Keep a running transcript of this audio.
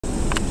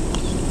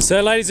So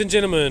ladies and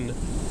gentlemen,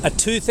 a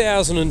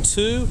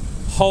 2002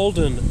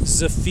 Holden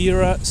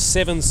Zafira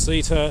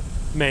 7-seater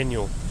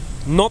manual.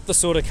 Not the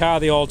sort of car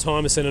the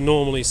Oldtimer Centre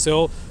normally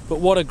sell, but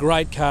what a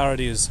great car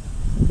it is.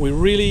 We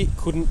really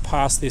couldn't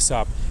pass this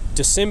up.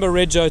 December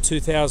Rego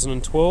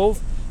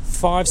 2012,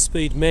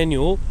 5-speed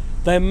manual.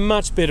 They're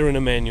much better in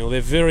a manual.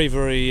 They're very,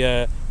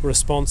 very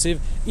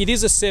responsive. It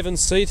is a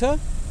 7-seater.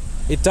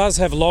 It does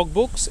have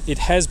logbooks. It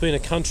has been a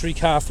country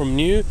car from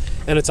new,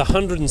 and it's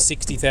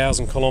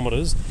 160,000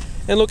 kilometres.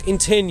 And look, in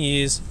 10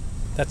 years,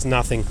 that's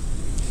nothing.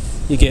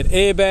 You get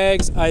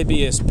airbags,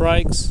 ABS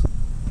brakes,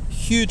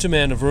 huge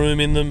amount of room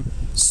in them,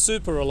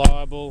 super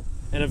reliable,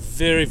 and a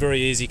very,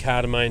 very easy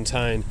car to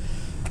maintain.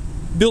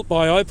 Built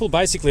by Opel,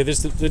 basically they're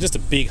just a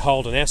big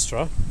Holden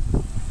Astra.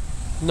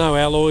 No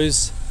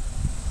alloys,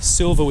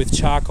 silver with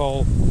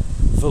charcoal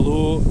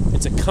velour.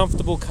 It's a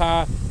comfortable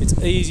car, it's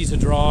easy to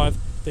drive.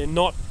 They're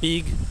not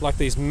big like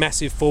these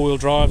massive four-wheel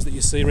drives that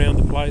you see around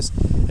the place,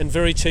 and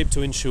very cheap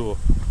to insure.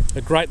 A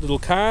great little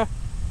car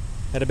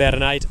at about an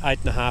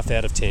 8.5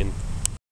 out of 10.